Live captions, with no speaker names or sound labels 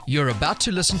You're about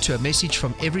to listen to a message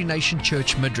from Every Nation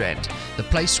Church Midrand, the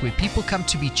place where people come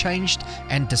to be changed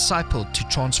and discipled to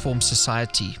transform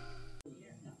society.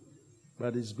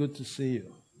 But it's good to see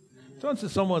you. Turn to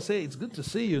someone, say, it's good to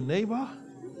see you, neighbor.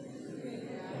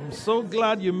 I'm so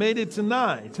glad you made it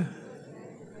tonight.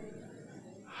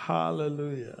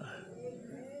 Hallelujah.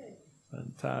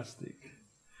 Fantastic.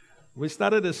 We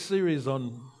started a series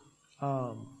on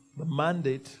the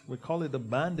mandate. We call it the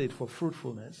mandate for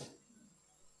fruitfulness.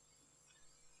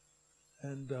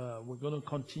 And we're going to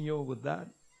continue with that.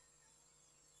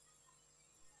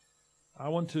 I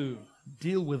want to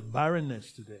deal with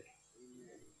barrenness today.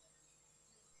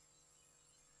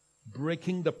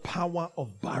 Breaking the power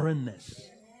of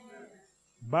barrenness.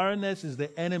 Barrenness is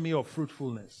the enemy of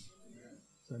fruitfulness.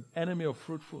 It's an enemy of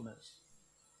fruitfulness.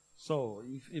 So,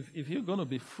 if you're going to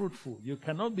be fruitful, you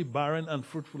cannot be barren and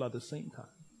fruitful at the same time.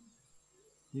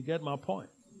 You get my point?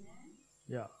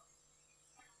 Yeah.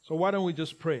 So why don't we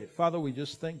just pray? Father, we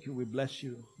just thank you. We bless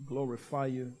you, glorify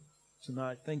you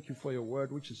tonight. Thank you for your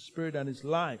word, which is spirit and is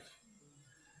life.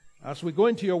 As we go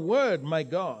into your word, my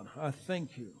God, I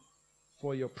thank you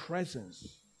for your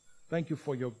presence. Thank you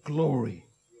for your glory.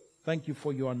 Thank you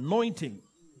for your anointing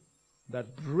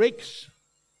that breaks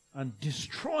and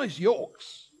destroys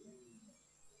yokes.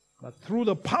 That through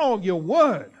the power of your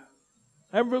word,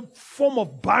 every form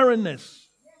of barrenness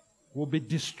will be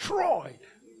destroyed.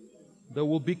 They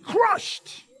will be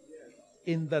crushed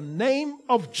in the name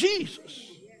of Jesus.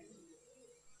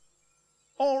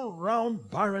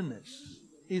 All-round barrenness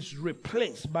is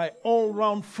replaced by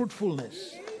all-round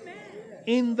fruitfulness.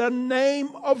 In the name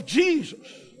of Jesus.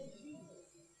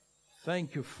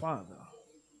 Thank you, Father.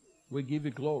 We give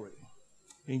you glory.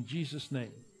 In Jesus'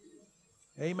 name.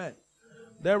 Amen.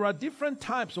 There are different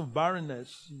types of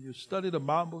barrenness. You study the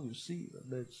Bible, you see that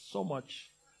there's so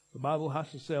much the Bible has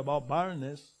to say about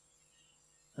barrenness.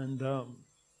 And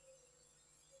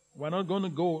we're not going to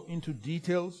go into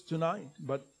details tonight,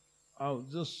 but I'll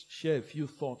just share a few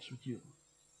thoughts with you.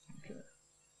 Okay.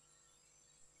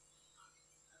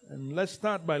 And let's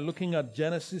start by looking at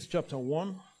Genesis chapter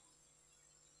 1,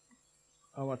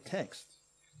 our text.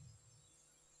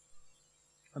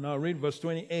 And I'll read verse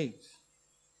 28.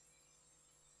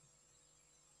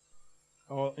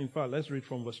 Or in fact, let's read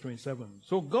from verse 27.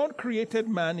 So God created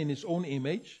man in his own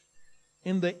image.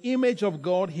 In the image of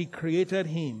God, he created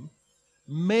him.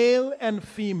 Male and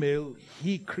female,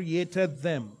 he created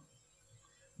them.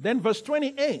 Then verse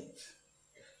 28.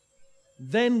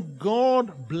 Then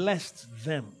God blessed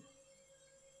them.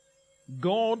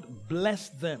 God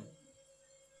blessed them.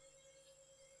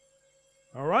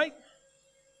 All right?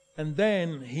 And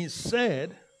then he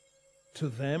said to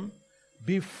them,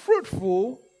 be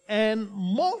fruitful and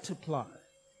multiply.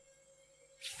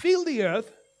 Fill the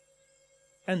earth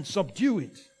and subdue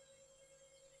it.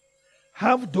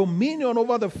 Have dominion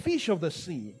over the fish of the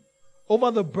sea,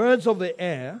 over the birds of the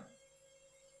air,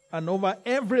 and over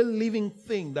every living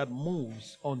thing that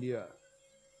moves on the earth.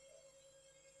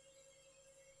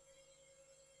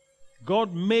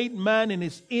 God made man in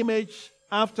his image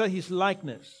after his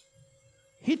likeness.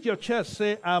 Hit your chest,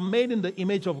 say, I am made in the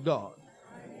image of God.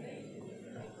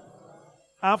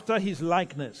 After his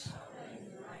likeness.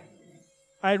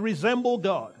 I resemble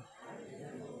God.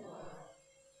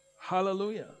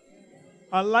 Hallelujah.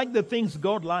 I like the things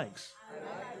God likes.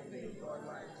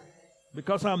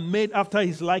 Because I'm made after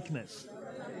his likeness.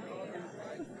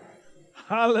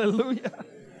 Hallelujah.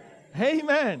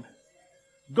 Amen.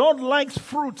 God likes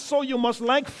fruit, so you must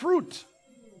like fruit.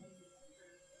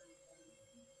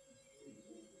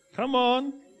 Come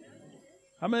on.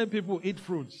 How many people eat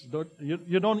fruits?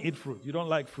 You don't eat fruit. You don't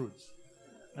like fruits.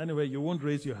 Anyway, you won't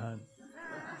raise your hand.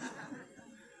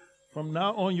 From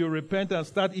now on, you repent and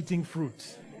start eating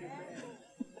fruit.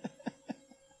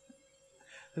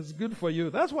 It's good for you.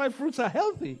 That's why fruits are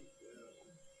healthy.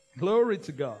 Glory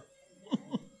to God.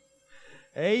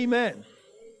 Amen.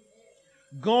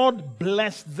 God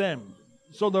blessed them.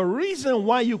 So the reason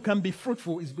why you can be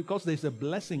fruitful is because there's a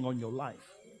blessing on your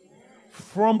life.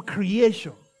 From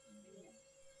creation.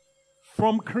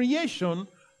 From creation,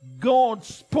 God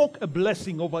spoke a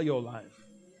blessing over your life.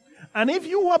 And if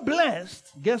you are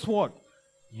blessed, guess what?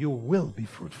 You will be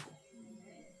fruitful.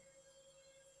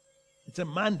 It's a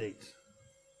mandate.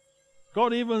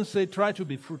 God even said, try to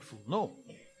be fruitful. No.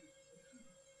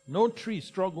 No tree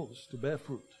struggles to bear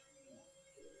fruit.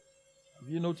 Have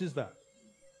you noticed that?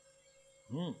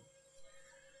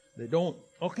 They don't.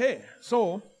 Okay,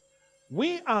 so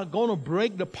we are going to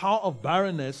break the power of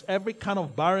barrenness, every kind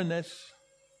of barrenness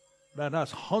that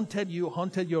has haunted you,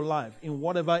 haunted your life in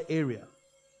whatever area.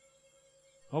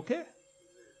 Okay?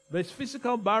 There's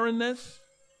physical barrenness,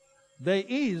 There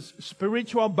is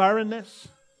spiritual barrenness.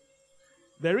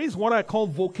 There is what I call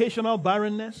vocational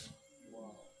barrenness.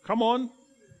 Come on.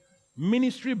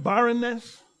 Ministry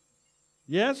barrenness.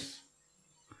 Yes.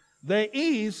 There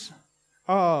is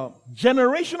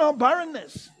generational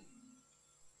barrenness.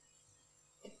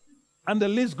 And the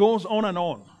list goes on and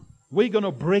on. We're going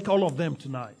to break all of them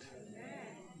tonight.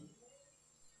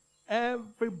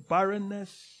 Every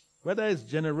barrenness, whether it's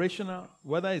generational,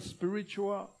 whether it's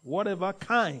spiritual, whatever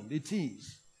kind it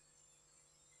is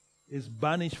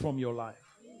banished from your life.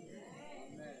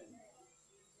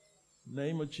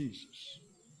 Name of Jesus.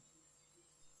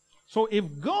 So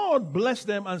if God blessed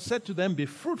them and said to them, be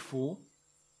fruitful,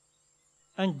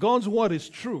 and God's word is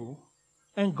true,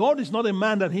 and God is not a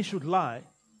man that he should lie,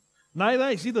 neither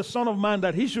is he the Son of Man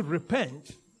that he should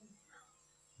repent,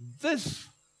 this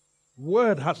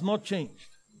word has not changed.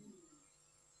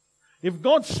 If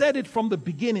God said it from the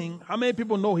beginning, how many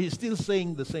people know he's still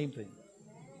saying the same thing?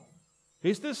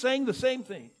 He's still saying the same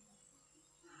thing.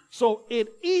 So it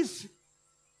is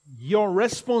your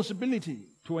responsibility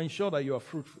to ensure that you are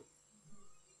fruitful.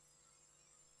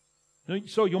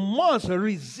 So you must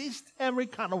resist every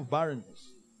kind of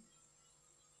barrenness.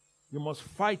 You must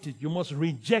fight it. You must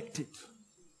reject it.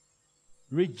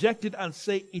 Reject it and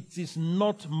say, it is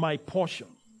not my portion.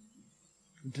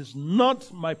 It is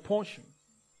not my portion.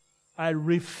 I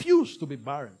refuse to be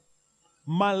barren.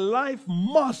 My life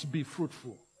must be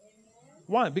fruitful.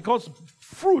 Why? Because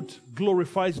fruit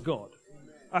glorifies God.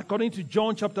 According to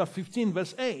John chapter 15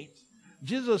 verse 8,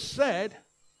 Jesus said,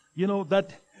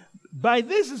 that by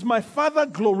this is my Father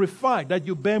glorified, that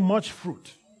you bear much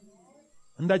fruit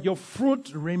and that your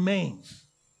fruit remains.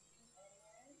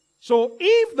 So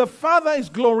if the Father is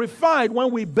glorified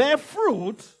when we bear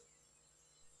fruit,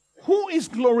 who is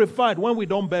glorified when we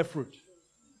don't bear fruit?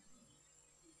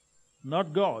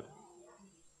 Not God.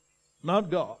 Not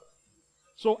God.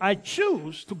 So I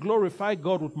choose to glorify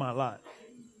God with my life.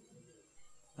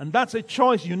 And that's a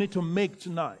choice you need to make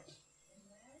tonight.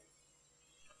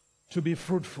 To be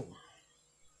fruitful.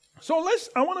 So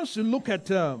I want us to look at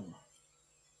a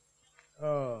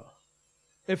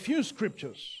few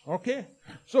scriptures. Okay?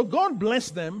 So God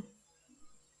blessed them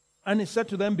and he said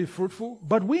to them, be fruitful.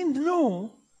 But we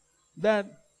know that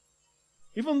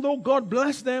even though God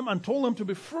blessed them and told them to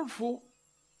be fruitful,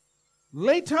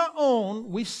 later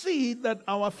on we see that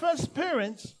our first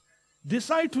parents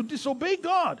decide to disobey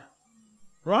God.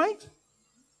 Right?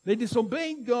 They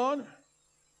disobeyed God.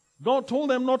 God told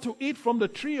them not to eat from the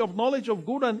tree of knowledge of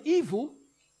good and evil.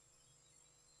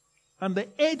 And they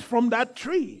ate from that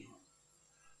tree.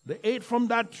 They ate from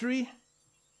that tree.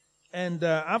 And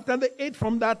after they ate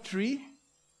from that tree,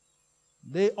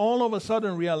 they all of a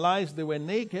sudden realized they were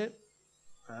naked.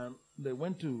 And they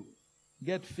went to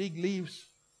get fig leaves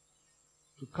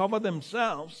to cover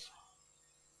themselves.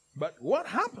 But what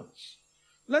happens?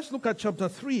 Let's look at chapter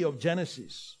 3 of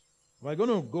Genesis. We're going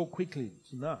to go quickly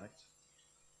tonight.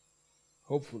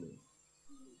 Hopefully.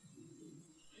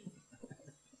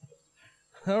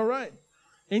 All right.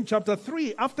 In chapter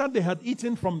 3, after they had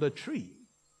eaten from the tree,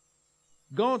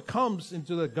 God comes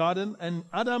into the garden and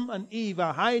Adam and Eve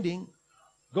are hiding.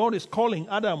 God is calling,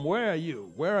 Adam, where are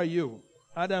you? Where are you?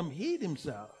 Adam hid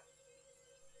himself.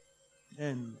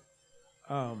 And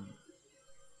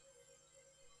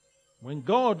when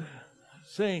God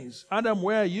says, Adam,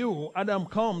 where are you? Adam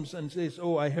comes and says,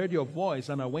 oh, I heard your voice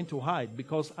and I went to hide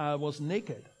because I was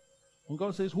naked. And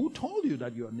God says, who told you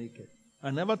that you are naked? I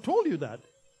never told you that.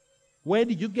 Where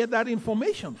did you get that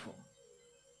information from?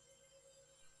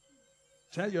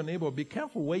 Tell your neighbor, be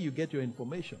careful where you get your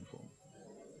information from.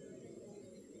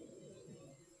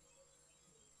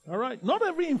 All right. Not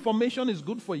every information is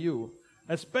good for you,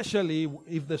 especially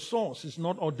if the source is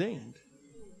not ordained.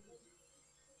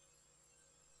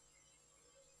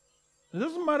 It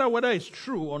doesn't matter whether it's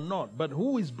true or not, but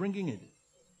who is bringing it?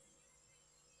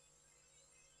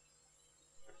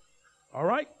 All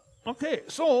right? Okay,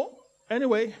 so,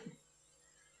 anyway,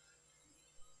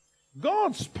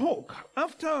 God spoke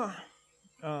after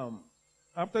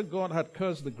God had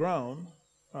cursed the ground.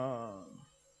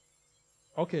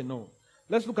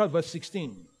 Let's look at verse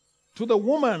 16. To the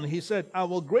woman, he said, I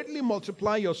will greatly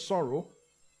multiply your sorrow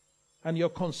and your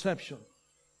conception.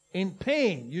 In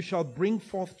pain you shall bring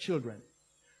forth children.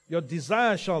 Your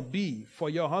desire shall be for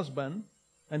your husband,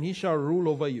 and he shall rule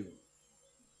over you.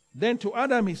 Then to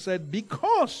Adam he said,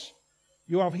 because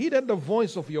you have heeded the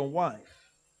voice of your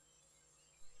wife.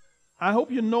 I hope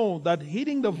you know that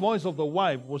heeding the voice of the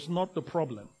wife was not the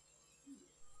problem.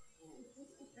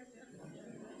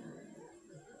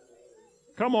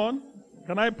 Come on.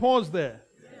 Can I pause there?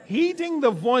 Heeding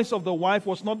the voice of the wife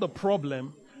was not the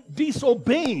problem.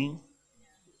 Disobeying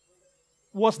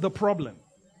was the problem.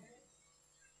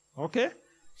 Okay?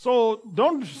 So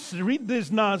don't read this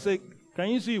now and say, can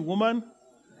you see, woman?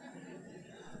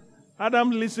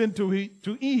 Adam listened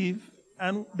to Eve,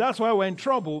 and that's why we're in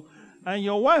trouble. And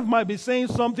your wife might be saying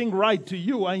something right to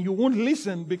you, and you won't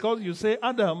listen because you say,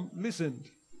 Adam listened.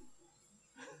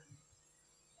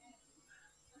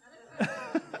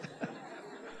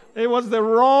 It was the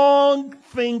wrong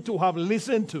thing to have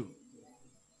listened to.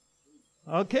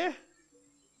 Okay?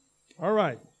 All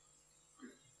right.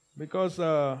 Because,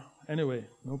 anyway,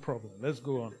 no problem. Let's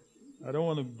go on. I don't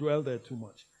want to dwell there too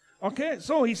much. Okay,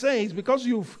 so he says, because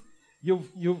you've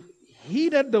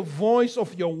heeded the voice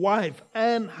of your wife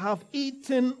and have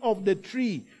eaten of the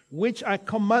tree which I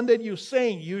commanded you,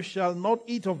 saying, you shall not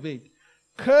eat of it.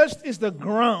 Cursed is the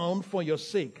ground for your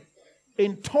sake.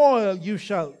 In toil you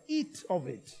shall eat of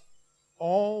it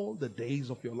all the days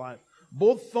of your life.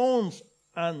 Both thorns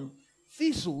and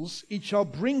thistles it shall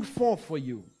bring forth for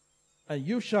you, and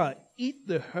you shall eat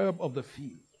the herb of the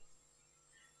field.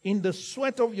 In the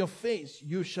sweat of your face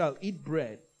you shall eat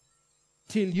bread,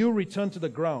 till you return to the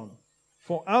ground.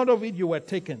 For out of it you were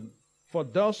taken, for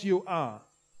dust you are,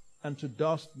 and to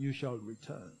dust you shall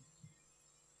return.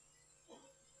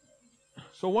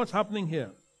 So what's happening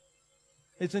here?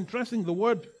 It's interesting, the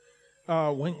word,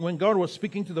 when God was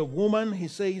speaking to the woman, he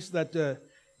says that, do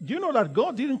you know that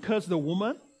God didn't curse the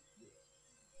woman?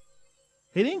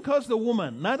 He didn't curse the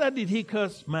woman, neither did he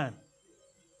curse man.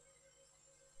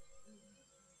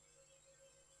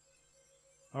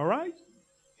 All right?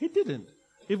 He didn't.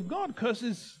 If God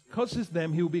curses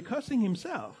them, he will be cursing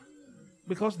himself,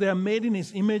 because they are made in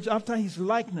his image after his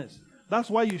likeness. That's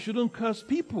why you shouldn't curse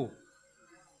people,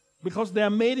 because they are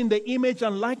made in the image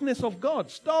and likeness of God.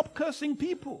 Stop cursing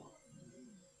people.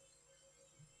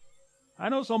 I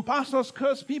know some pastors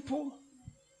curse people.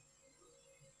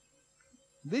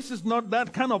 This is not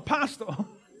that kind of pastor.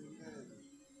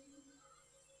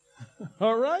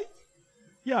 All right?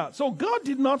 Yeah, so God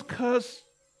did not curse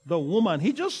the woman.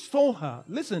 He just told her,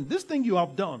 listen, this thing you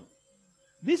have done,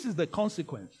 this is the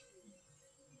consequence.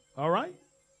 All right?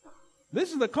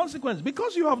 This is the consequence.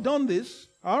 Because you have done this,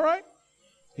 all right?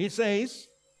 He says,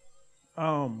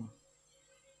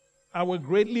 I will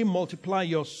greatly multiply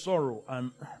your sorrow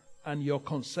and your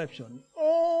conception.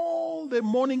 All the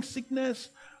morning sickness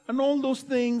and all those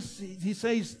things, he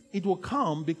says, it will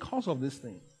come because of this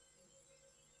thing.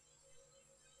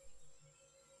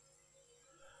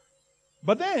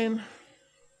 But then,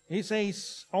 he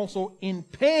says also, in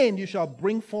pain you shall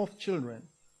bring forth children.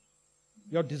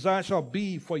 Your desire shall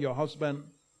be for your husband,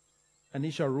 and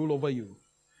he shall rule over you.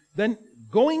 Then,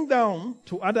 going down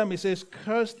to Adam, he says,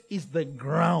 cursed is the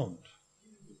ground.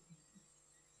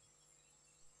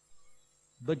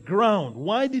 The ground.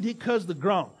 Why did he curse the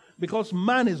ground? Because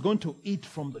man is going to eat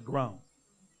from the ground.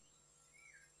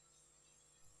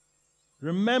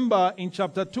 Remember, in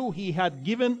chapter 2, he had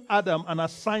given Adam an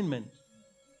assignment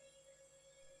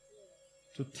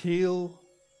to till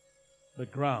the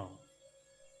ground,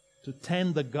 to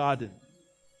tend the garden.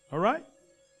 All right?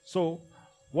 So,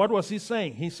 what was he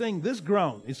saying? He's saying this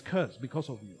ground is cursed because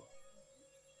of you.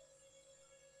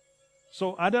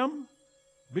 So, Adam,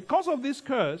 because of this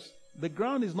curse, the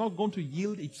ground is not going to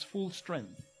yield its full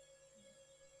strength.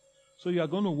 So, you are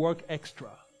going to work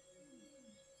extra.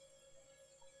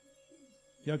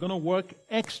 You are going to work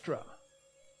extra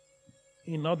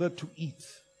in order to eat.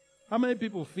 How many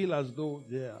people feel as though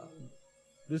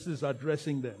this is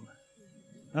addressing them?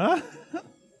 Huh?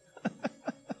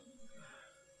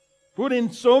 Put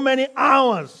in so many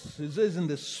hours, it says, in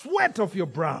the sweat of your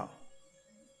brow.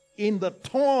 In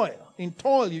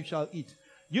toil you shall eat.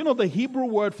 You know the Hebrew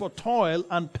word for toil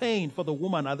and pain for the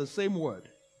woman are the same word.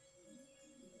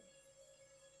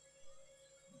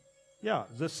 Yeah,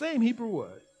 the same Hebrew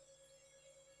word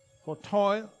for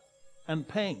toil and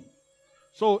pain.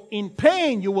 So in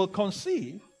pain you will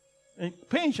conceive, and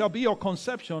pain shall be your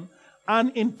conception,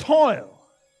 and in toil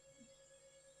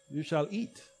you shall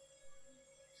eat.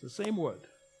 It's the same word.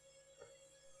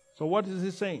 So what is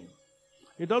he saying?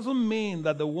 It doesn't mean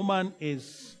that the woman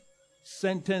is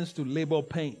sentenced to labor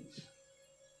pains.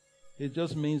 It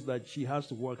just means that she has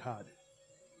to work hard.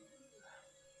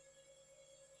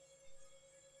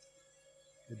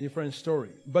 A different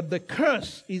story. But the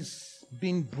curse is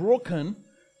being broken.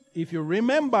 If you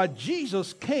remember,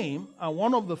 Jesus came, and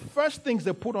one of the first things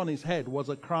they put on his head was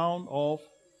a crown of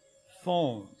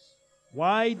thorns.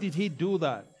 Why did he do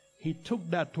that? He took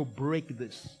that to break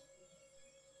this.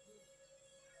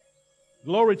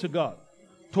 Glory to God.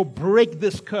 To break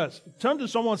this curse. Turn to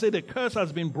someone and say, the curse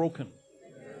has been broken.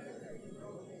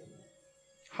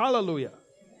 Hallelujah.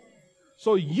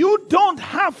 So you don't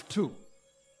have to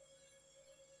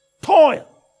toil.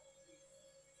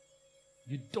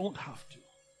 You don't have to.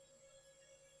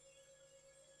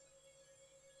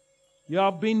 You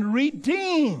have been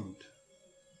redeemed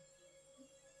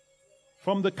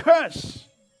from the curse.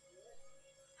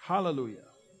 Hallelujah.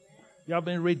 You have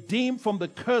been redeemed from the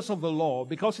curse of the law,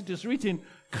 because it is written,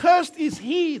 cursed is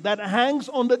he that hangs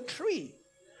on the tree.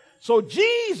 So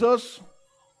Jesus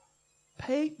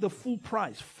paid the full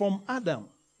price from Adam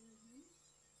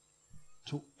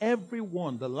to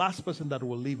everyone, the last person that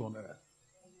will live on earth.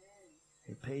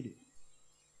 He paid it.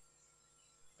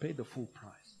 Paid the full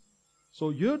price. So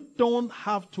you don't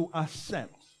have to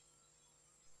accept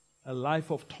a life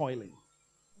of toiling.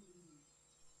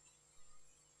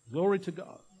 Glory to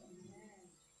God.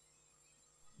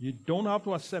 You don't have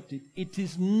to accept it. It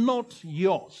is not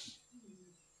yours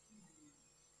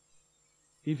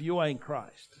if you are in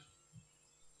Christ.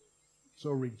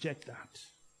 So reject that.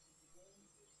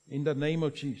 In the name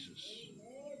of Jesus.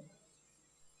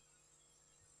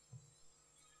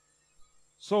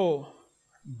 So,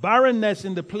 barrenness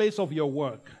in the place of your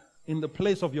work, in the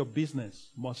place of your business,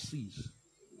 must cease.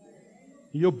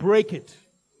 You break it.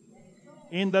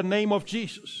 In the name of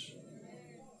Jesus.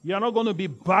 You're not going to be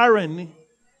barren.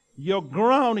 Your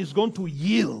ground is going to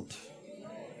yield.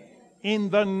 In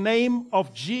the name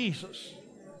of Jesus.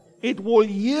 It will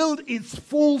yield its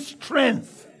full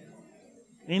strength.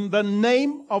 In the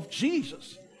name of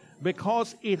Jesus.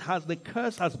 Because the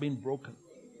curse has been broken.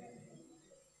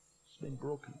 It's been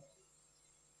broken.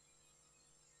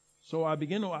 So I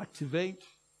begin to activate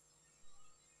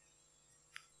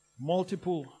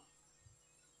multiple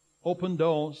open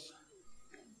doors,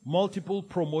 multiple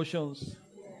promotions,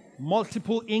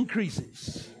 multiple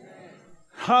increases.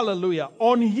 Hallelujah.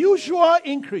 Unusual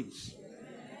increase.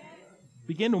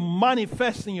 Begin to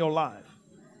manifest in your life.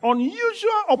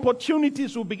 Unusual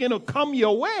opportunities will begin to come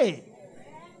your way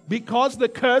because the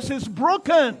curse is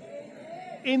broken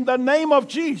in the name of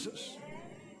Jesus.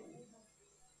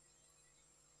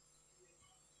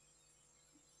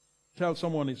 Tell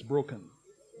someone it's broken.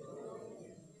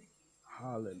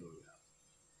 Hallelujah.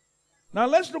 Now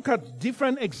let's look at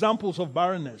different examples of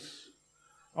barrenness.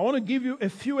 I want to give you a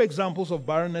few examples of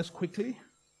barrenness quickly.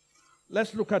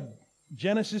 Let's look at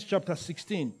Genesis chapter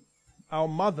 16. Our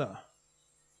mother,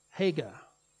 Hagar.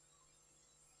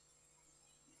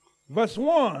 Verse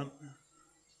 1.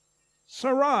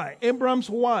 Sarai, Abraham's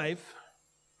wife,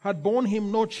 had borne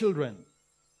him no children.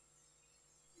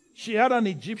 She had an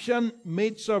Egyptian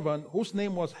maidservant whose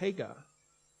name was Hagar.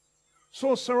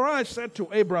 So Sarai said to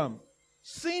Abraham,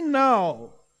 see now,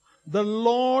 the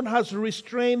Lord has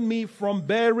restrained me from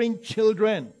bearing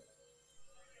children.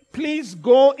 Please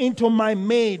go into my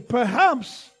maid.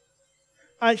 Perhaps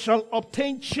I shall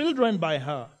obtain children by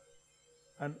her.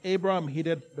 And Abraham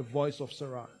heeded the voice of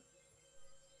Sarai.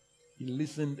 He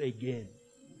listened again.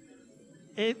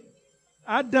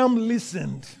 Adam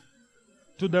listened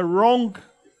to the wrong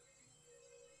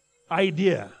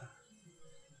idea.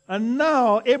 And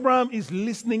now Abraham is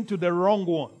listening to the wrong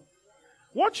one.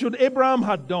 What should Abraham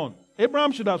have done?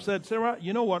 Abraham should have said, Sarah,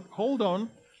 you know what? Hold on.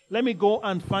 Let me go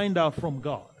and find out from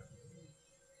God.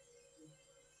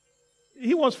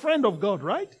 He was friend of God,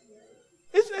 right?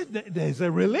 There's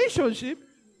a relationship.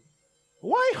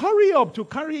 Why hurry up to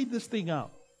carry this thing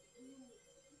out?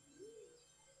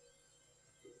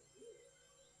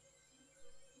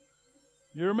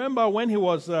 You remember when he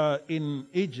was in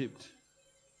Egypt,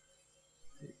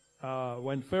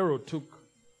 when Pharaoh took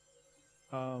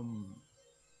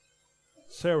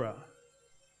Sarah,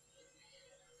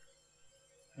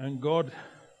 and God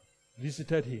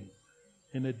visited him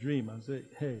in a dream and said,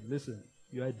 hey, listen,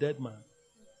 you're a dead man.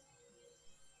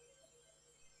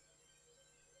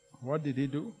 What did he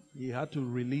do? He had to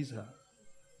release her.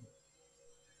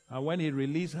 And when he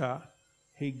released her,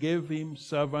 he gave him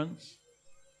servants,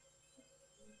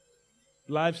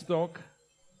 livestock,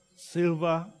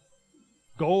 silver,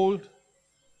 gold.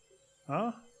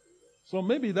 Huh? So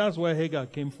maybe that's where Hagar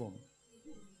came from.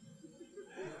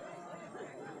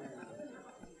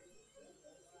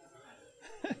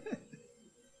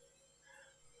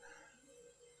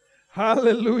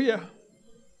 Hallelujah.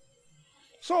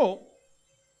 So,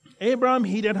 Abraham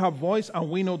heeded her voice, and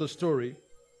we know the story.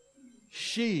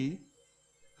 She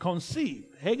conceived.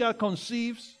 Hagar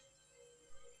conceives,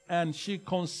 and she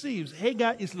conceives.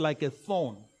 Hagar is like a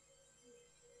thorn.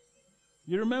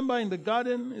 You remember in the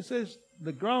garden, it says,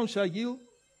 the ground shall yield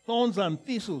thorns and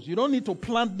thistles. You don't need to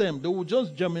plant them. They will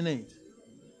just germinate.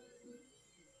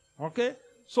 Okay?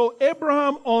 So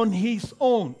Abraham on his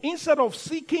own, instead of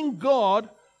seeking God,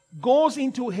 goes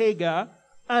into Hagar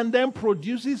and then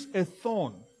produces a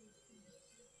thorn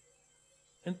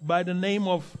by the name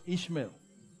of Ishmael.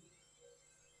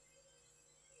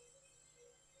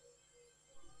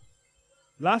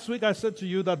 Last week I said to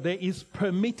you that there is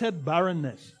permitted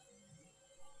barrenness.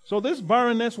 So this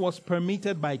barrenness was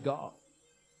permitted by God.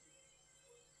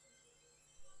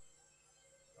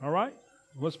 All right?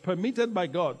 It was permitted by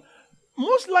God.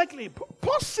 Most likely,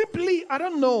 possibly, I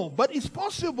don't know, but it's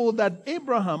possible that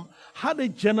Abraham had a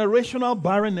generational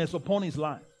barrenness upon his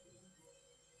life.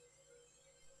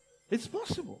 It's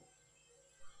possible.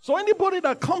 So anybody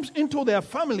that comes into their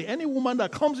family, any woman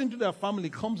that comes into their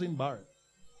family comes in barren.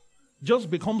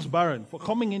 Just becomes barren for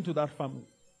coming into that family.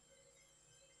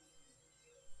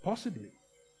 Possibly.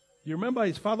 You remember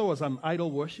his father was an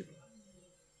idol worshiper.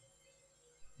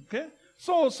 Okay?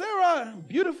 So Sarah,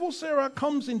 beautiful Sarah,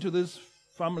 comes into this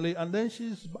family and then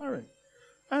she's barren.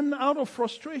 And out of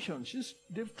frustration,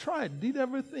 they've tried, did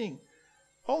everything.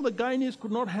 All the gynaes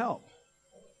could not help.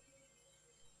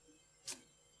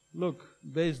 Look,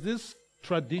 there's this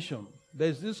tradition,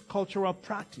 there's this cultural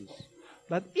practice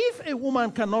that if a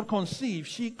woman cannot conceive,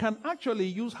 she can actually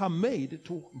use her maid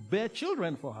to bear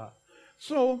children for her.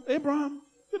 So Abraham,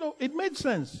 it made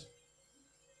sense.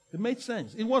 It made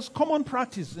sense. It was common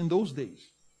practice in those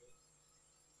days.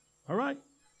 All right?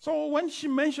 So when she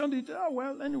mentioned it,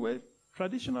 anyway,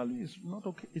 traditionally it's not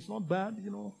okay. It's not bad,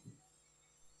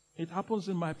 It happens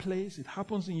in my place. It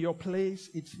happens in your place.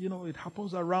 It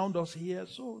happens around us here.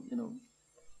 So,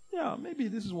 maybe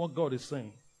this is what God is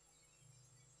saying.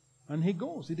 And he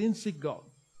goes. He didn't seek God.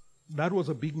 That was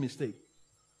a big mistake.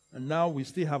 And now we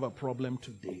still have a problem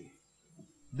today.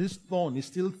 This thorn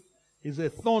is a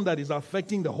thorn that is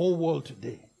affecting the whole world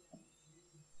today.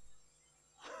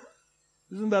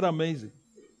 Isn't that amazing?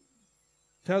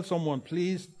 Tell someone,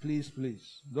 please, please,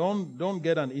 please, don't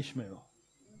get an Ishmael.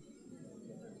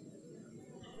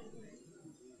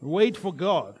 Wait for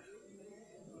God.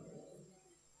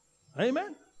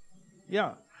 Amen?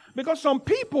 Yeah. Because some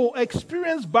people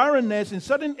experience barrenness in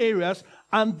certain areas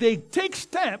and they take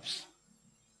steps.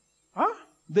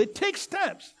 They take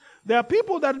steps. There are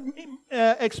people that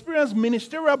experience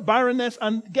ministerial barrenness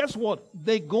and guess what?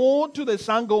 They go to the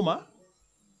Sangoma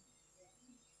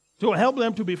to help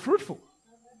them to be fruitful.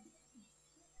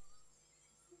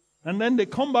 And then they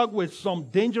come back with some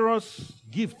dangerous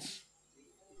gifts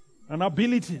and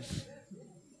abilities.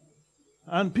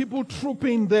 And people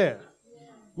trooping there.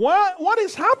 What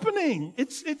is happening?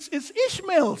 It's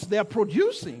Ishmaels they are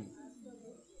producing.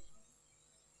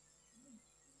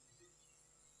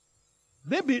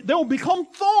 They will become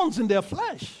thorns in their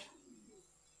flesh.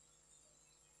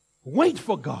 Wait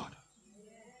for God.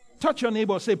 Touch your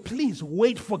neighbor and say, please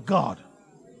wait for God.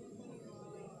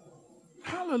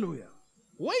 Hallelujah.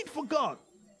 Wait for God.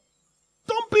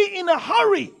 Don't be in a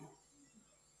hurry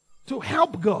to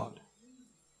help God.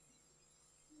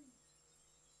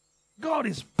 God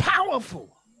is powerful.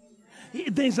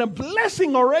 There's a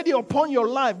blessing already upon your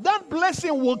life. That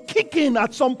blessing will kick in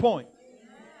at some point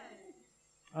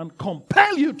and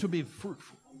compel you to be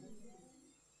fruitful.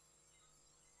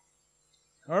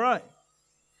 All right.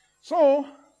 So,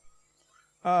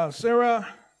 Sarah,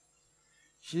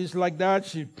 she's like that.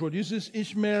 She produces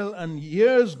Ishmael, and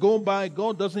years go by.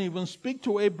 God doesn't even speak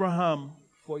to Abraham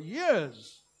for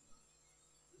years.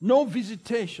 No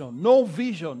visitation, no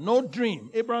vision, no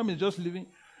dream. Abraham is just living.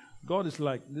 God is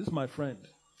like, this is my friend.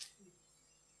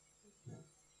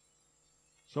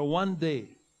 So one day,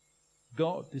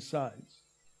 God decides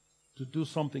to do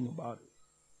something about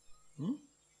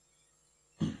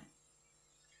it.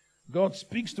 God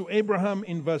speaks to Abraham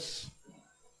in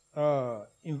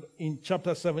in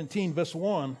chapter 17, verse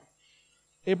 1.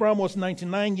 Abraham was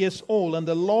 99 years old, and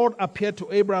the Lord appeared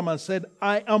to Abraham and said,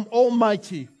 I am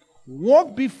Almighty.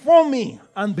 Walk before me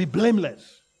and be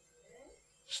blameless.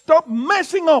 Stop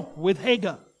messing up with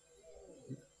Hagar.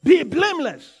 Be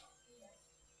blameless.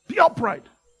 Be upright.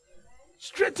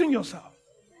 Straighten yourself.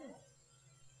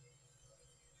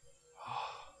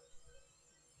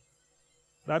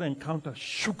 That encounter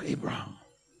shook Abraham.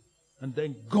 And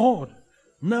then God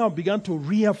now began to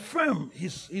reaffirm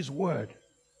his word.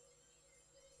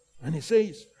 And he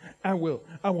says, I will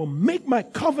make my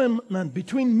covenant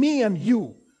between me and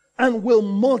you and will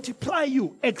multiply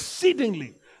you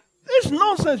exceedingly. This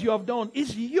nonsense you have done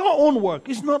is your own work.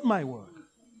 It's not my work.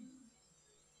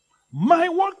 My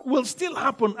work will still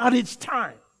happen at its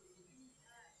time.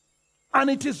 And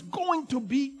it is going to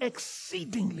be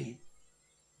exceedingly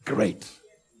great.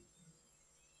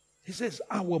 He says,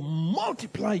 I will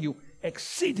multiply you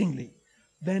exceedingly.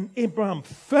 Then Abraham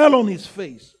fell on his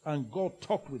face and God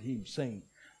talked with him saying,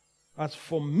 as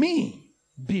for me,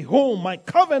 behold, my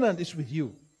covenant is with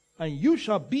you and you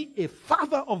shall be a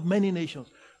father of many nations.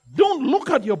 Don't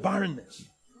look at your barrenness.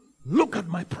 Look at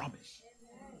my promise.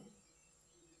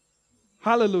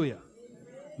 Hallelujah.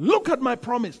 Look at my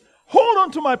promise. Hold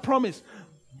on to my promise.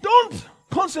 Don't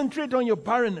concentrate on your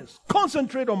barrenness.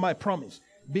 Concentrate on my promise.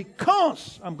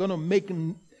 Because I'm going to make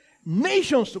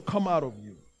nations to come out of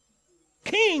you.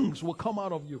 Kings will come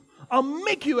out of you. I'll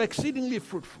make you exceedingly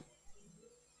fruitful.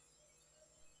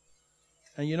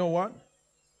 And you know what?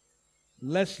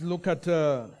 Let's look at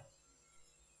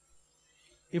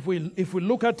if we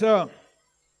look at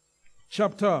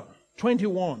chapter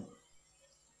 21.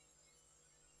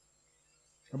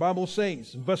 The Bible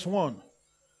says, verse 1,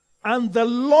 and the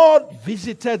Lord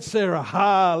visited Sarah.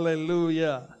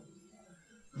 Hallelujah.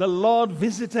 The Lord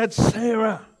visited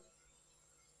Sarah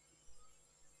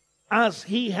as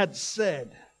he had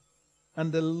said.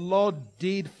 And the Lord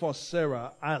did for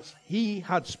Sarah as he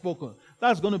had spoken.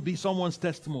 That's going to be someone's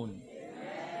testimony.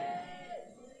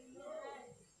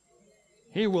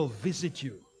 He will visit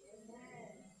you.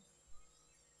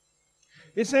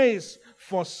 It says,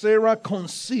 for Sarah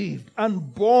conceived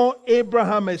and bore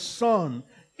Abraham a son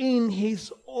in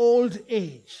his old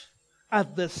age,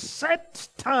 at the set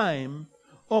time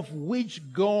of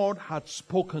which God had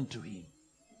spoken to him.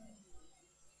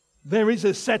 There is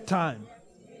a set time.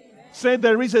 Say,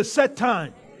 there is a set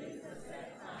time.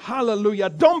 Hallelujah.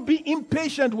 Don't be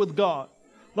impatient with God.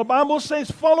 The Bible says,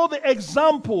 follow the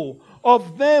example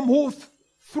of them who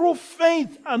through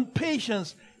faith and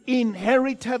patience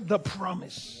inherited the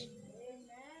promise.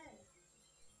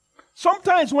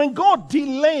 Sometimes when God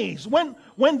delays, when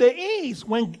there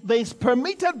is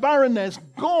permitted barrenness,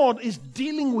 God is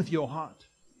dealing with your heart.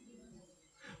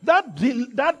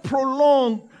 That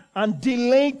prolonged and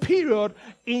delayed period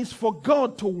is for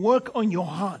God to work on your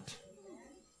heart.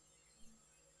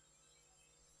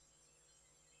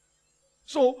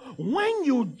 So when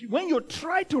you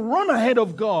try to run ahead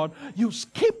of God, you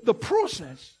skip the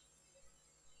process.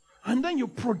 And then you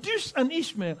produce an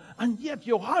Ishmael, and yet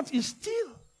your heart is still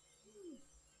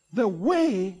the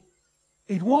way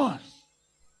it was.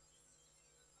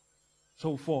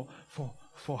 So for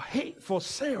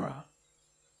Sarah,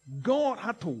 God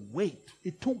had to wait.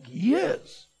 It took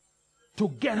years to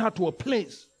get her to a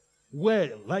place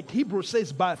where, like Hebrews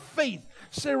says, by faith,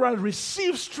 Sarah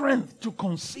received strength to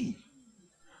conceive.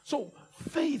 So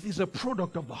faith is a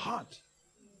product of the heart.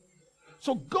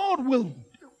 So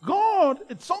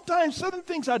sometimes certain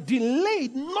things are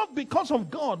delayed not because of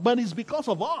God, but it's because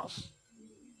of us.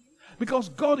 Because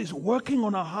God is working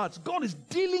on our hearts. God is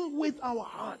dealing with our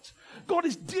hearts. God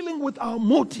is dealing with our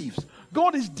motives.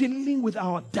 God is dealing with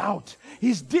our doubt.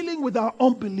 He's dealing with our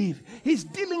unbelief. He's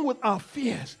dealing with our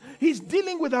fears. He's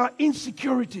dealing with our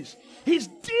insecurities. He's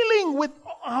dealing with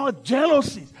our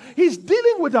jealousies. He's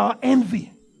dealing with our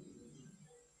envy.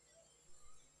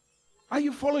 Are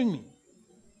you following me?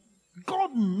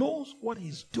 God knows what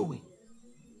He's doing.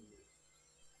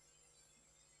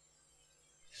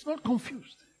 He's not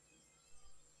confused.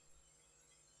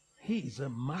 He is a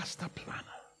master planner.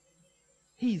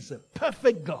 He is a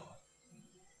perfect God.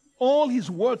 All His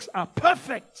works are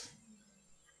perfect.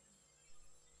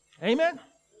 Amen?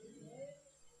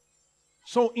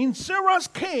 So in Sarah's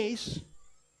case,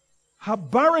 her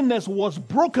barrenness was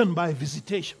broken by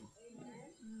visitation.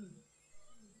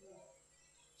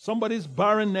 Somebody's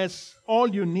barrenness, all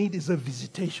you need is a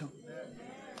visitation.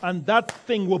 And that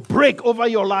thing will break over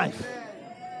your life.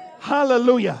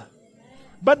 Hallelujah.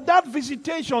 But that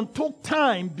visitation took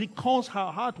time because her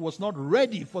heart was not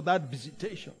ready for that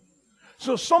visitation.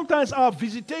 So sometimes our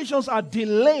visitations are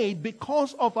delayed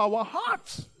because of our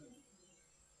hearts.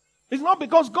 It's not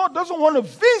because God doesn't want to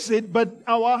visit, but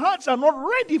our hearts are not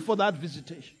ready for that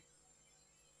visitation.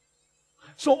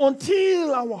 So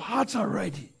until our hearts are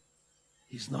ready,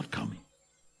 He's not coming.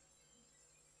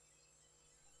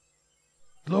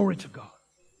 Glory to God.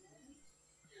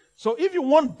 So if you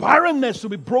want barrenness to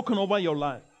be broken over your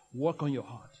life, work on your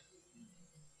heart.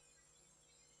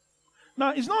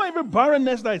 Now, it's not every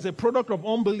barrenness that is a product of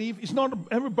unbelief. It's not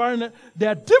every barrenness. There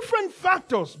are different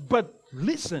factors, but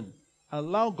listen,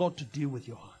 allow God to deal with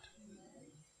your heart.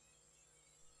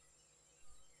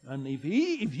 And if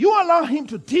you allow Him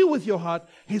to deal with your heart,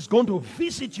 He's going to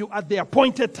visit you at the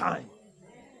appointed time.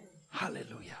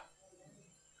 Hallelujah.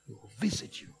 He will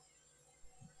visit you.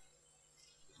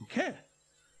 Okay.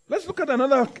 Let's look at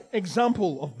another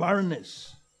example of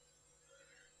barrenness.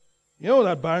 You know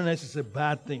that barrenness is a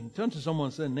bad thing. Turn to someone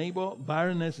and say, neighbor,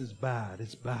 barrenness is bad.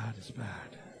 It's bad. It's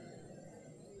bad.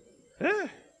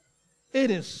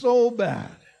 It is so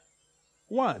bad.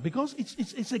 Why? Because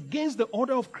it's against the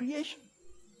order of creation.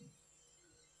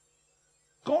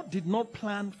 God did not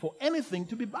plan for anything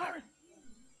to be barren.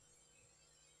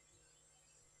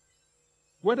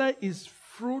 Whether it's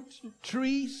fruit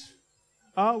trees,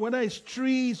 whether it's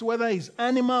trees, whether it's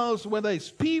animals, whether it's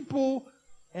people,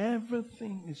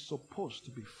 everything is supposed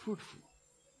to be fruitful.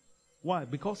 Why?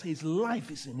 Because his life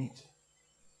is in it.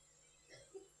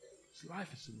 His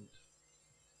life is in it.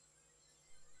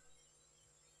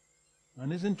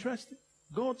 And it's interesting.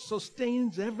 God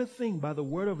sustains everything by the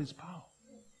word of his power.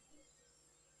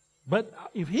 But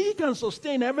if he can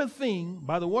sustain everything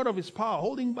by the word of his power,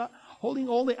 holding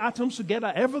all the atoms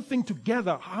together, everything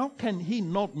together, how can he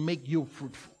not make you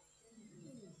fruitful?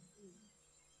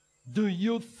 Do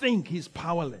you think he's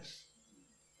powerless?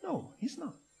 No, he's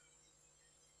not.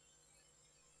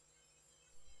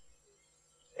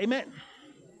 Amen.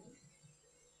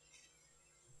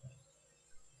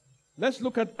 Let's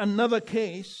look at another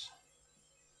case.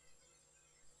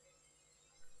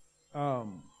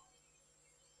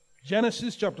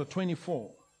 Genesis chapter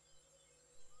 24.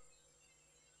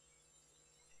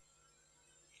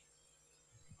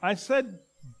 I said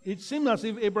it seemed as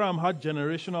if Abraham had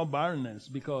generational barrenness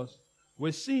because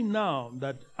we see now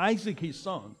that Isaac, his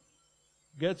son,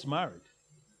 gets married.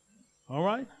 All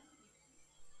right?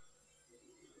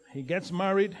 He gets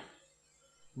married.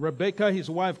 Rebekah, his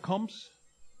wife, comes.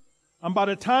 And by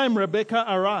the time Rebekah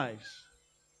arrives,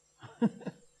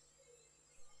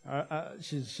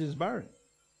 she's barren.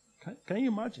 Can you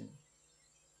imagine?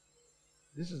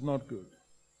 This is not good.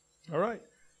 All right.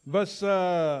 Verse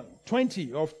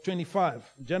 20 of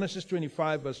 25. Genesis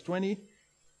 25, verse 20.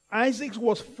 Isaac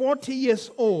was 40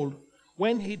 years old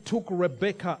when he took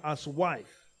Rebekah as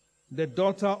wife, the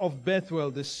daughter of Bethuel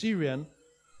the Syrian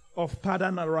of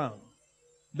Paddan Aram,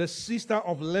 the sister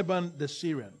of Laban the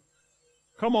Syrian.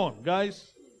 Come on,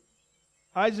 guys.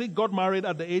 Isaac got married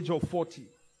at the age of 40.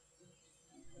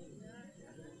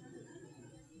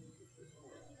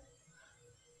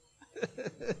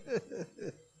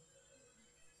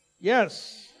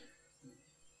 Yes.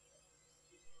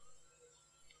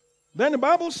 Then the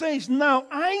Bible says, now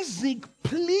Isaac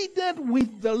pleaded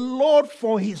with the Lord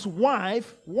for his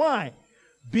wife. Why?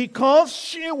 Because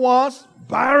she was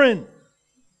barren.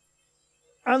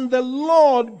 And the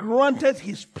Lord granted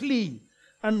his plea,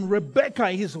 and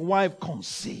Rebekah, his wife,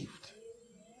 conceived.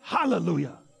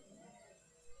 Hallelujah.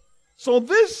 So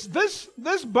this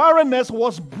barrenness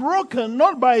was broken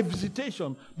not by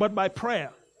visitation, but by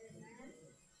prayer.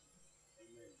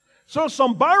 So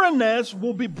some barrenness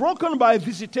will be broken by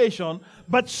visitation,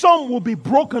 but some will be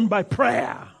broken by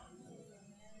prayer.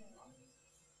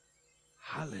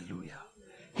 Hallelujah.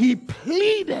 He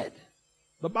pleaded.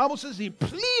 The Bible says he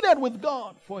pleaded with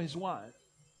God for his wife.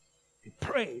 He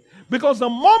prayed. Because the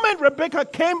moment Rebekah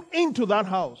came into that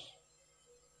house,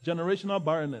 generational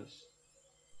barrenness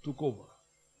took over.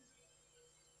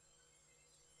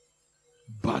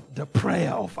 But the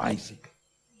prayer of Isaac,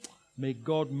 may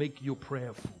God make you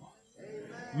prayerful.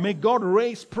 May God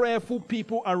raise prayerful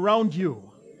people around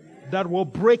you that will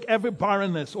break every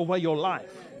barrenness over your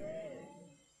life.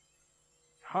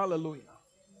 Hallelujah.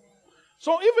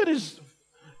 So if it is,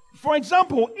 for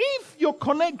example, if your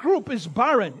connect group is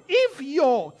barren, if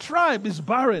your tribe is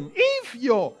barren, if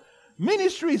your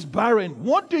ministry is barren,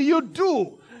 what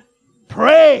do?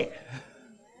 Pray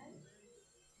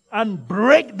and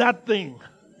break that thing.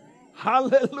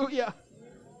 Hallelujah.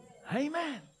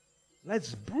 Amen.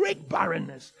 Let's break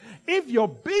barrenness. If your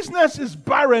business is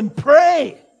barren,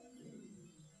 pray.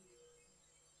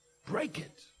 Break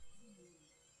it.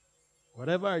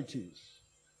 Whatever it is,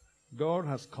 God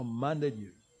has commanded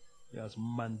you. He has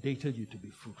mandated you to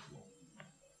be fruitful.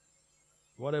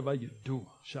 Whatever you do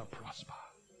shall prosper.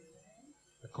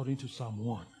 According to Psalm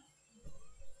 1.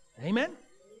 Amen?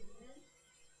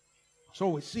 So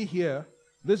we see here,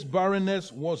 this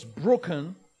barrenness was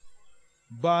broken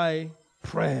by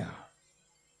prayer.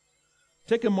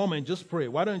 Take a moment, just pray.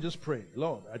 Why don't you just pray?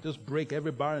 Lord, I just break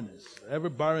every barrenness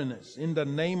in the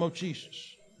name of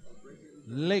Jesus.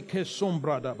 Leke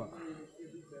sombradaba.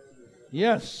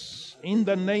 Yes, in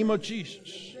the name of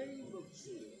Jesus.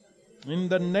 In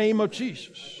the name of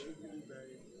Jesus.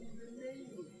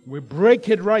 We break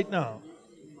it right now.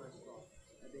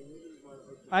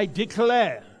 I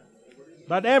declare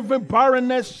that every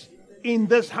barrenness in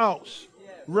this house,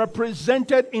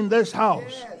 represented in this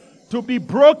house, to be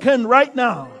broken right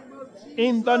now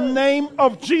in the name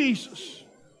of Jesus.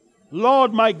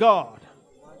 Lord my God,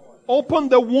 open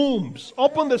the wombs,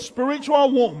 open the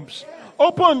spiritual wombs,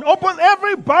 open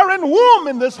every barren womb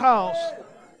in this house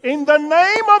in the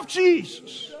name of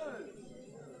Jesus.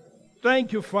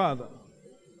 Thank you, Father.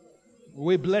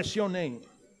 We bless your name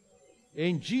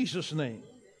in Jesus' name.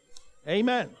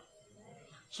 Amen.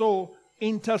 So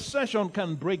intercession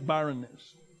can break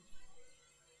barrenness.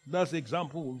 That's the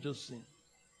example we've just seen.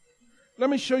 Let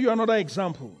me show you another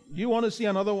example. Do you want to see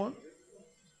another one?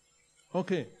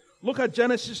 Okay. Look at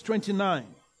Genesis 29.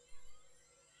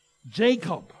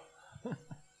 Jacob.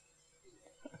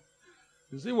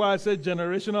 You see why I said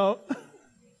generational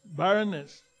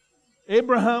barrenness?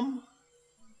 Abraham,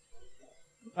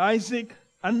 Isaac,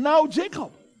 and now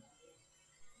Jacob.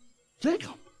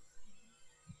 Jacob.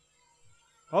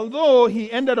 Although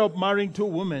he ended up marrying 2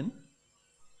 women,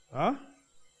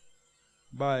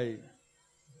 by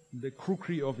the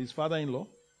crookery of his father-in-law,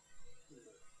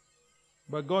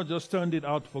 but God just turned it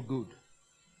out for good.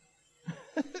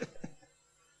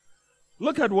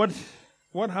 Look at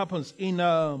what happens in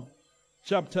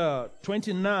chapter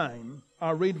 29.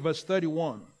 I'll read verse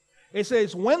 31. It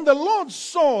says, when the Lord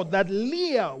saw that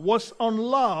Leah was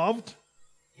unloved,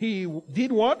 he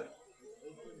did what?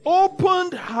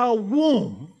 Opened her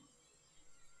womb,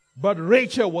 but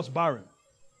Rachel was barren.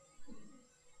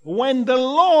 When the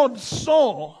Lord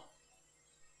saw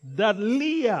that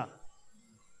Leah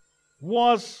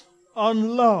was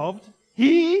unloved,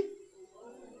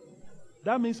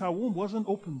 that means her womb wasn't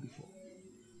open before.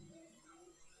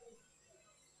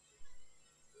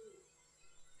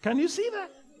 Can you see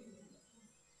that?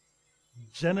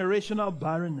 Generational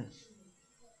barrenness.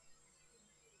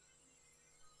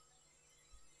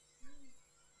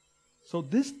 So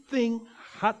this thing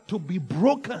had to be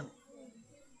broken.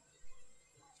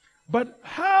 But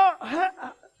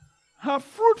her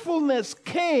fruitfulness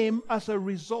came as a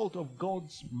result of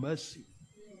God's mercy.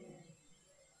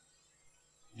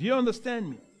 Do you understand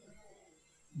me?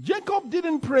 Jacob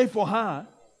didn't pray for her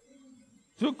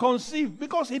to conceive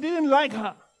because he didn't like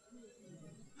her.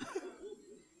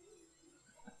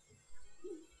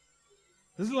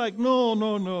 This is like,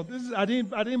 no. I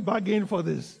didn't bargain for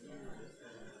this.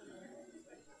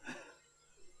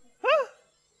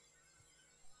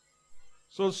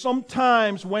 So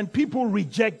sometimes when people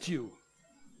reject you,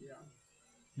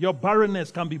 your barrenness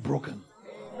can be broken.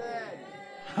 Amen.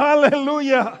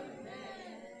 Hallelujah. Amen.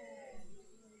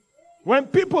 When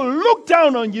people look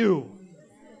down on you,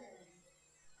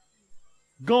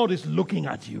 God is looking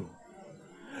at you.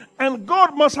 And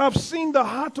God must have seen the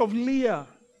heart of Leah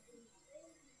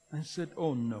and said,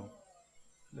 oh no,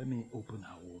 let me open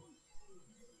her womb.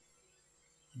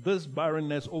 This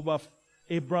barrenness over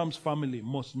Abraham's family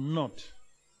must not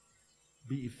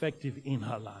be effective in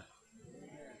her life.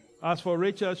 As for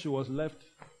Rachel, she was left.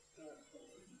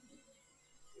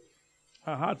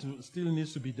 Her heart still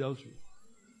needs to be dealt with.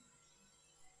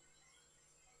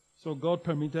 So God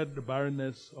permitted the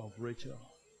barrenness of Rachel.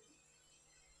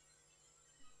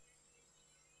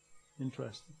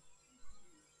 Interesting.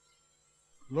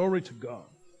 Glory to God.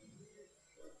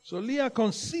 So Leah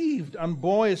conceived and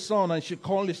bore a son, and she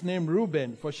called his name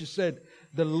Reuben, for she said,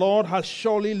 the Lord has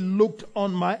surely looked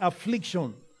on my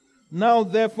affliction. Now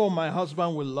therefore my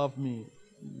husband will love me.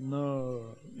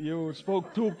 No, you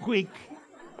spoke too quick.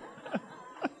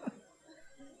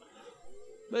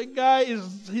 The guy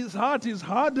his heart is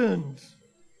hardened.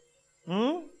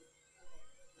 The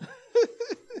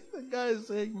guy is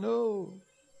saying, no.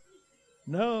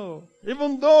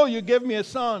 Even though you gave me a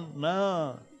son,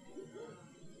 no.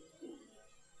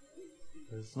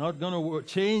 It's not going to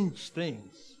change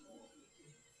things.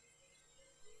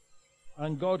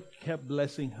 And God kept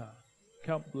blessing her.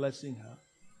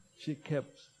 She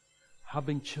kept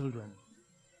having children.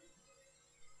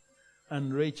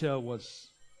 And Rachel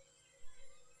was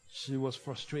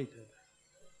frustrated.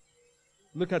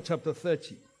 Look at chapter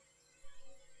 30. It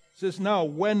says, now,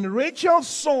 when Rachel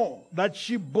saw that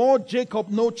she bore Jacob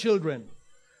no children,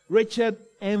 Rachel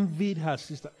envied her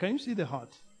sister. Can you see the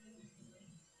heart?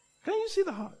 Can you see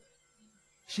the heart?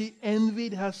 She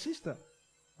envied her sister.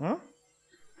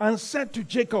 And said to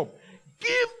Jacob,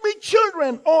 give me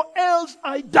children or else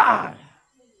I die.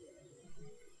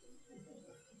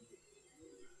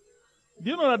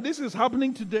 Do you know that this is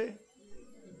happening today?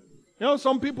 You know,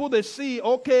 some people, they see,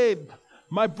 okay,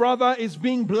 my brother is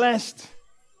being blessed.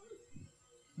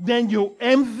 Then you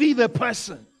envy the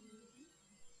person.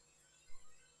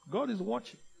 God is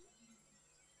watching.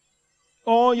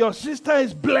 Or your sister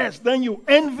is blessed, then you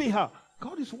envy her.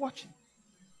 God is watching.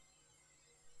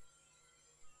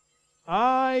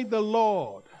 I, the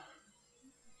Lord,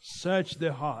 search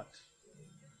the heart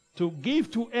to give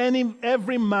to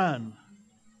every man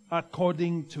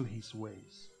according to his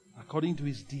ways, according to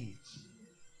his deeds.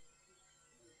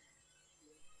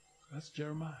 That's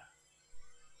Jeremiah.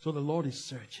 So the Lord is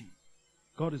searching.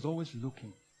 God is always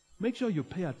looking. Make sure you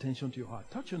pay attention to your heart.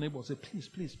 Touch your neighbor and say, please,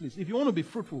 please, please. If you want to be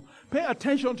fruitful, pay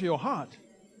attention to your heart.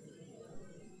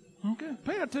 Okay?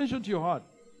 Pay attention to your heart.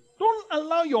 Don't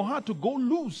allow your heart to go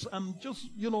loose and just,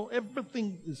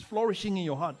 everything is flourishing in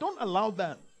your heart. Don't allow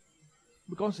that,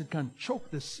 because it can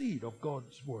choke the seed of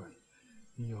God's word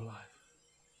in your life.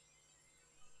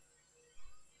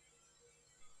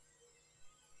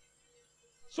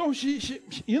 So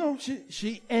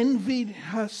she envied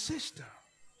her sister.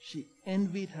 She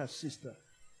envied her sister,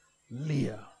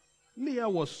 Leah. Leah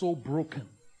was so broken,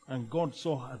 and God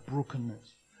saw her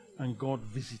brokenness, and God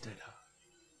visited her.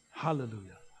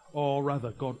 Hallelujah. Or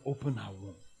rather, God opened her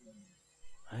womb.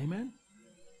 Amen.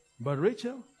 But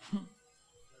Rachel,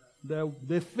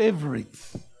 the favorite.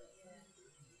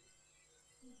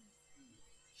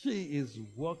 She is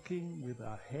walking with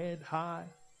her head high.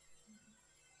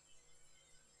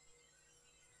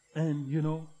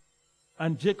 And,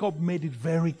 and Jacob made it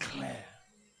very clear.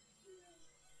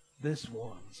 This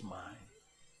one's mine.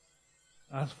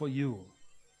 As for you,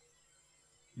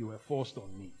 you were forced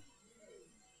on me.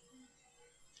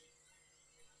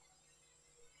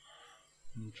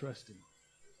 Interesting.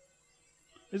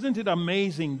 Isn't it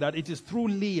amazing that it is through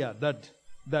Leah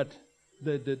that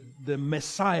the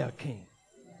Messiah came?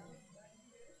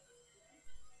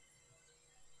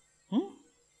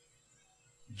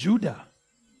 Judah.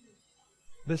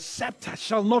 The scepter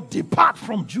shall not depart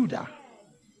from Judah.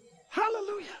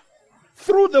 Hallelujah.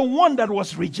 Through the one that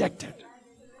was rejected.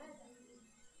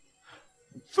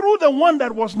 Through the one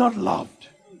that was not loved.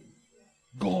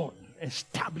 God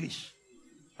established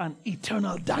an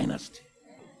eternal dynasty.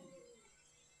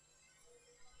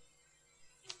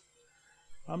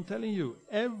 I'm telling you,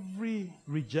 every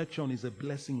rejection is a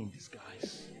blessing in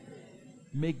disguise.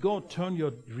 May God turn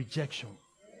your rejection.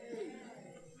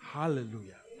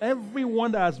 Hallelujah.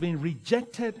 Everyone that has been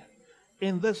rejected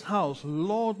in this house,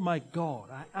 Lord my God,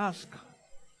 I ask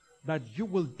that you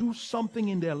will do something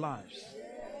in their lives.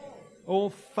 Oh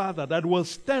Father, that will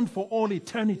stand for all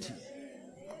eternity.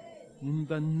 In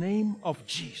the name of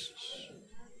Jesus.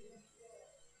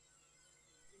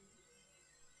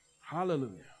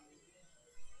 Hallelujah.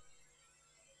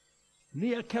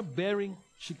 Leah kept bearing.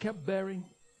 She kept bearing.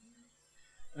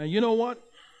 And you know what?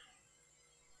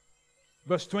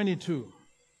 Verse 22.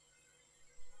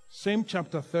 Same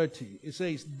chapter 30. It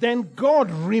says, Then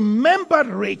God remembered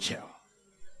Rachel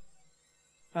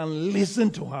and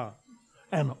listened to her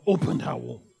and opened her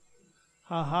womb.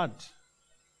 Her heart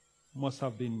must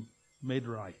have been made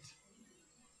right.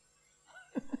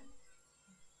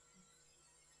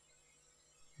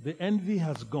 The envy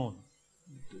has gone.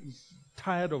 It's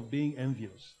tired of being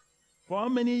envious. For how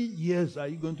many years are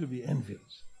you going to be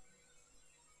envious?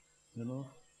 The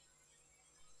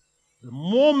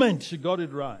moment she got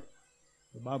it right,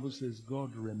 the Bible says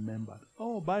God remembered.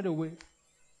 Oh, by the way,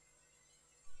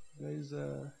 there is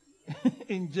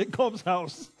in Jacob's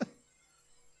house,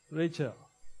 Rachel.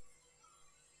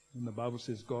 And the Bible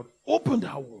says God opened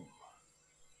her womb.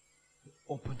 He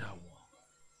opened her womb.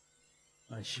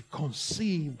 And she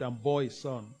conceived and bore a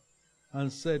son. And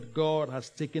said, God has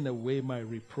taken away my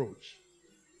reproach.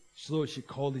 So she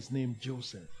called his name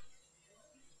Joseph.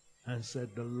 And said,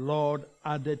 the Lord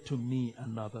added to me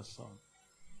another son.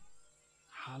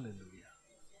 Hallelujah.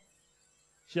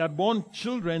 She had borne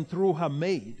children through her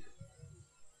maid.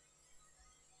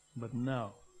 But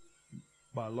now,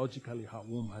 biologically, her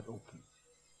womb had opened.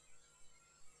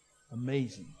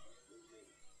 Amazing.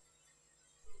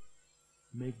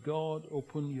 May God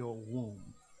open your womb,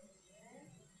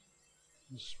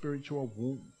 the spiritual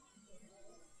womb,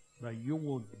 that you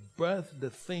will birth the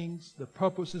things, the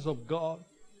purposes of God,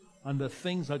 and the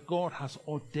things that God has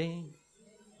ordained,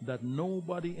 that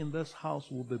nobody in this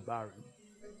house will be barren.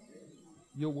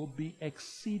 You will be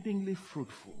exceedingly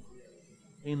fruitful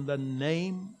in the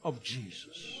name of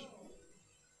Jesus.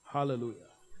 Hallelujah.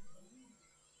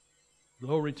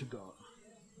 Glory to God.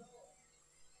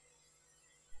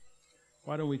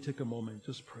 Why don't we take a moment,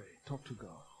 just pray, talk to God.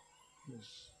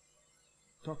 Yes.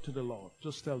 Talk to the Lord.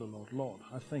 Just tell the Lord, Lord,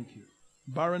 I thank you.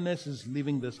 Barrenness is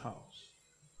leaving this house.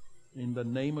 In the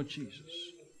name of Jesus.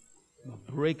 Now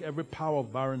break every power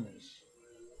of barrenness.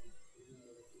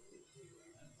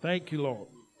 Thank you, Lord.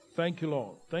 Thank you,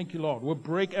 Lord. Thank you, Lord. We'll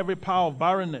break every power of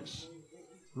barrenness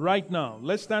right now.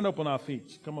 Let's stand up on our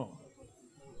feet. Come on.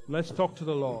 Let's talk to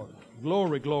the Lord.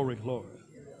 Glory, glory, glory.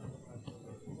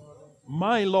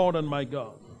 My Lord and my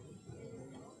God.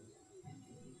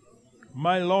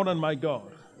 My Lord and my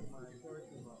God.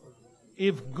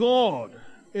 If God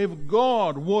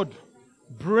would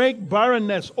break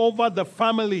barrenness over the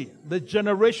family, the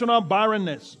generational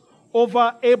barrenness,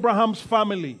 over Abraham's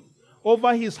family,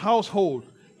 over his household,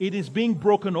 it is being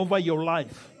broken over your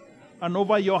life and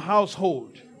over your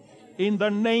household. In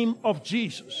the name of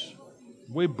Jesus,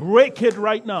 we break it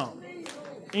right now.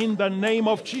 In the name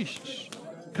of Jesus.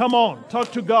 Come on,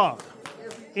 talk to God.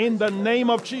 In the name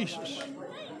of Jesus.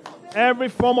 Every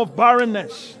form of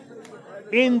barrenness,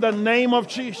 in the name of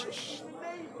Jesus,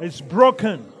 is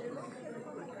broken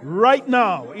right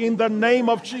now in the name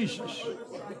of Jesus.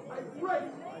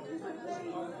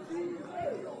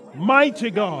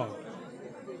 Mighty God.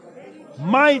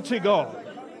 Mighty God.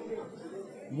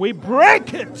 We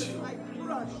break it.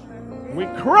 We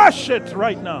crush it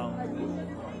right now.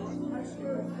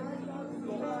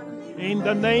 In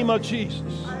the name of Jesus.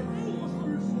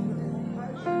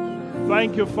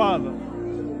 Thank you, Father.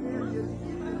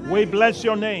 We bless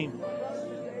your name.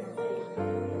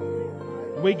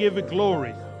 We give you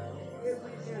glory.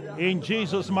 In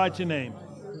Jesus' mighty name.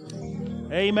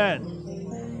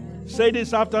 Amen. Say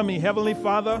this after me. Heavenly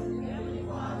Father,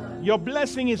 your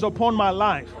blessing is upon my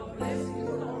life.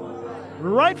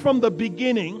 Right from the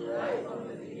beginning,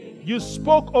 you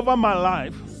spoke over my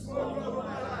life.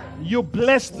 You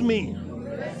blessed me.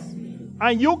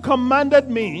 And you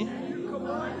commanded me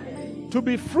to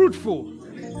be fruitful.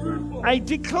 I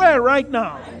declare right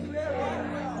now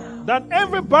that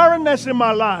every barrenness in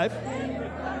my life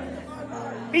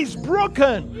is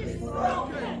broken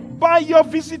by your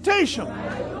visitation.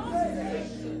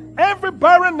 Every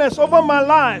barrenness over my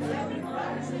life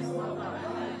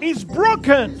is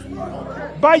broken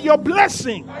by your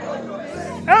blessing.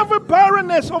 Every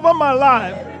barrenness over my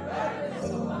life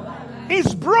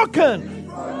is broken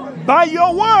by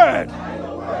your word.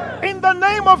 In the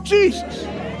name of Jesus,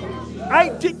 I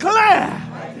declare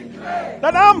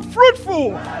that I'm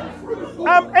fruitful.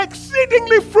 I'm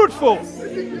exceedingly fruitful.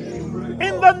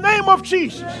 In the name of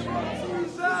Jesus.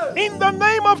 In the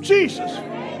name of Jesus.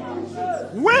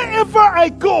 Wherever I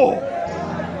go,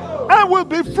 I will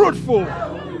be fruitful.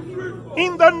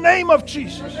 In the name of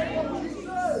Jesus.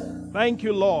 Thank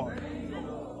you, Lord.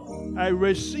 I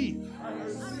receive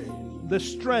the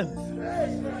strength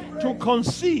to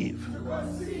conceive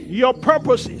your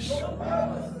purposes.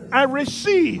 I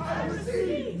receive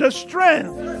the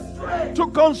strength to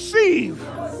conceive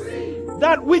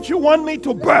that which you want me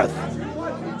to birth.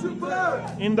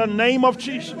 In the name of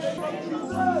Jesus.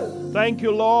 Thank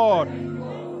you, Lord.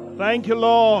 Thank you,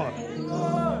 Lord,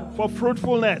 for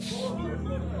fruitfulness.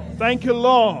 Thank you,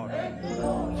 Lord,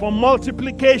 for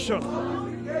multiplication.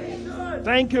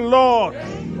 Thank you, Lord,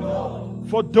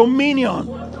 for dominion.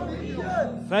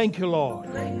 Thank you, Lord.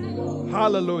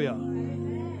 Hallelujah.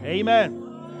 Amen.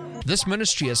 This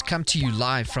ministry has come to you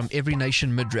live from Every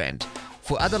Nation Midrand.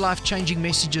 For other life-changing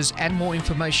messages and more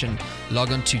information,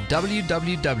 log on to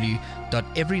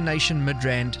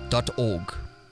www.everynationmidrand.org.